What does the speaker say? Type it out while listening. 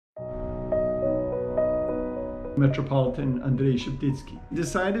Metropolitan Andrei Sheptytskyi,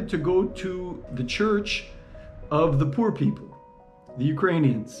 decided to go to the church of the poor people, the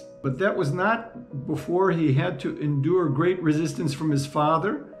Ukrainians. But that was not before he had to endure great resistance from his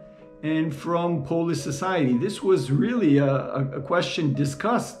father and from Polish society. This was really a question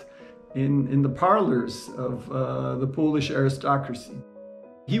discussed in the parlors of the Polish aristocracy.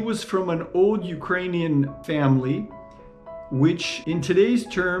 He was from an old Ukrainian family, which in today's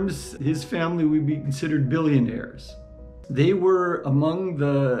terms, his family would be considered billionaires. They were among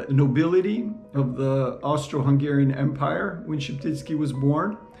the nobility of the Austro-Hungarian Empire when Sheptytskyi was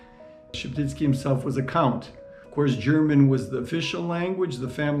born. Sheptytskyi himself was a count. Of course, German was the official language. The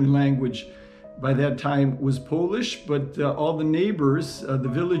family language by that time was Polish, but all the neighbors, the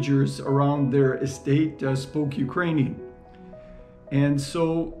villagers around their estate spoke Ukrainian. And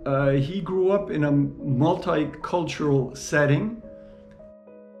so he grew up in a multicultural setting.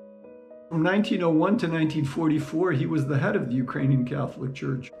 From 1901 to 1944, he was the head of the Ukrainian Catholic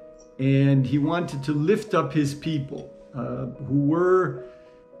Church. And he wanted to lift up his people, who were,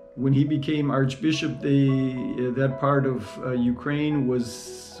 when he became Archbishop, that part of Ukraine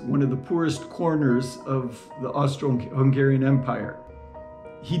was one of the poorest corners of the Austro-Hungarian Empire.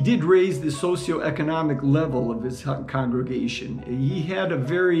 He did raise the socioeconomic level of his congregation. He had a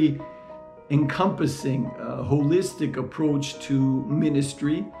very encompassing, holistic approach to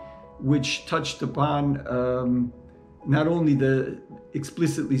ministry, which touched upon not only the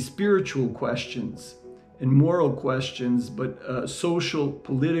explicitly spiritual questions and moral questions, but social,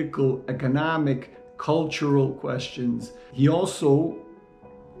 political, economic, cultural questions. He also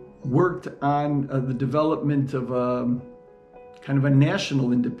worked on the development of kind of a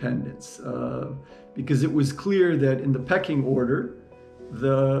national independence, because it was clear that in the pecking order,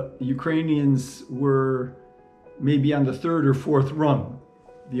 the Ukrainians were maybe on the third or fourth rung.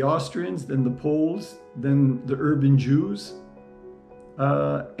 The Austrians, then the Poles, then the urban Jews,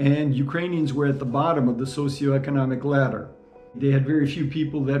 and Ukrainians were at the bottom of the socioeconomic ladder. They had very few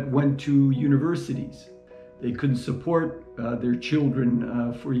people that went to universities. They couldn't support their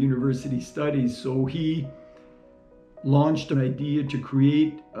children for university studies, so he launched an idea to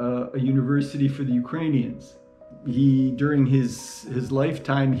create a university for the Ukrainians. During his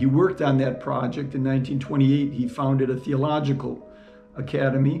lifetime, he worked on that project. In 1928, he founded a theological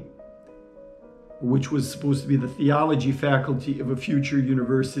academy, which was supposed to be the theology faculty of a future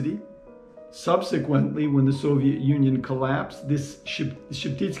university. Subsequently, when the Soviet Union collapsed, this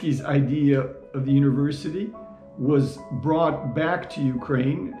Sheptytskyi's idea of the university was brought back to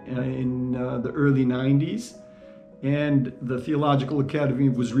Ukraine in the early 90s. And the Theological Academy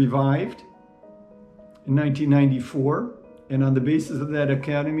was revived in 1994. And on the basis of that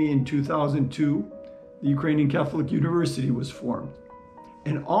academy in 2002, the Ukrainian Catholic University was formed.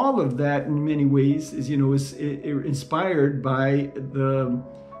 And all of that in many ways is inspired by the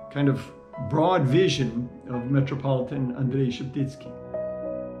kind of broad vision of Metropolitan Andrei Sheptytskyi.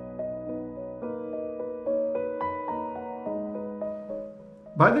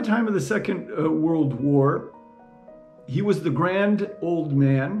 By the time of the Second World War, he was the grand old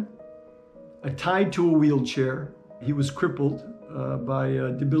man, tied to a wheelchair. He was crippled by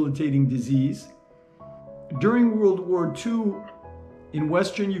a debilitating disease. During World War II, in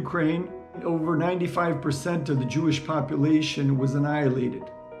Western Ukraine, over 95% of the Jewish population was annihilated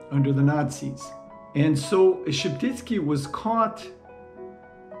under the Nazis. And so Sheptytskyi was caught,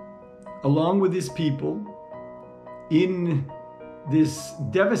 along with his people, in this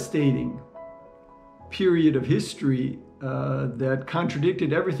devastating period of history that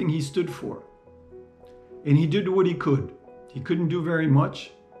contradicted everything he stood for. And he did what he could. He couldn't do very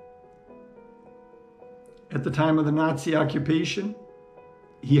much. At the time of the Nazi occupation,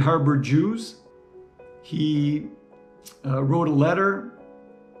 he harbored Jews. He wrote a letter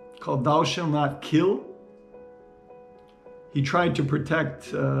called "Thou Shalt Not Kill." He tried to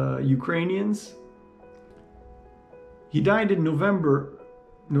protect Ukrainians. He died in November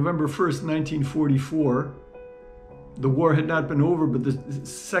 1st, 1944. The war had not been over, but the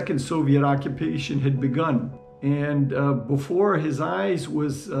second Soviet occupation had begun. And before his eyes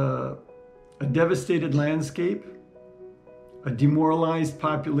was a devastated landscape, a demoralized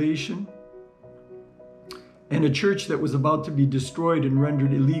population, and a church that was about to be destroyed and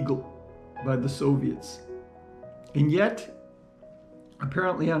rendered illegal by the Soviets. And yet,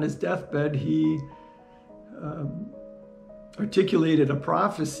 apparently on his deathbed, he articulated a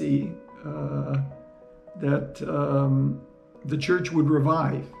prophecy that the church would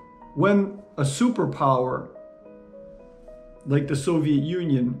revive. When a superpower like the Soviet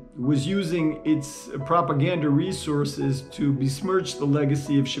Union, was using its propaganda resources to besmirch the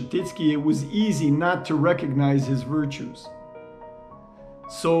legacy of Sheptytskyi, it was easy not to recognize his virtues.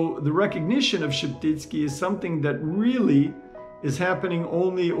 So the recognition of Sheptytskyi is something that really is happening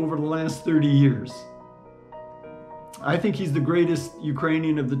only over the last 30 years. I think he's the greatest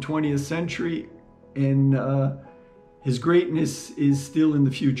Ukrainian of the 20th century, and his greatness is still in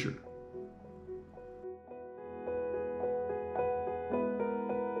the future.